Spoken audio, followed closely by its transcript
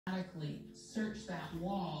alphanumerically search that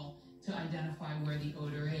wall to identify where the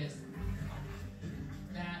odor is.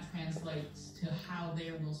 That translates to how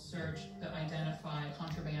they will search to identify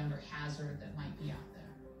contraband or hazard that might be out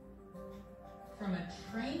there. From a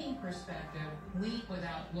training perspective, we put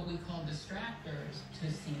out what we call distractors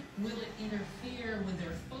to see, will it interfere with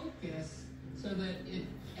their focus so that it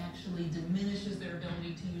actually diminishes their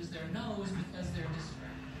ability to use their nose because they're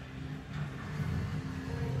distracted.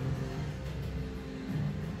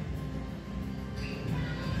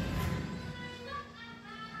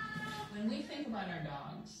 When we think about our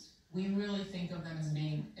dogs, we really think of them as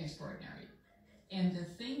being extraordinary. And the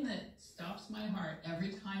thing that stops my heart every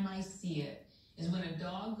time I see it is when a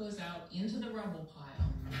dog goes out into the rubble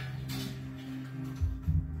pile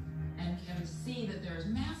and can see that there's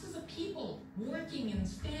masses of people working and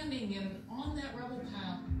standing and on that rubble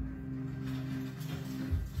pile.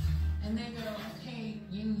 And they go, okay,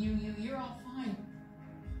 you're all fine,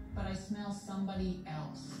 but I smell somebody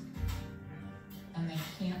else.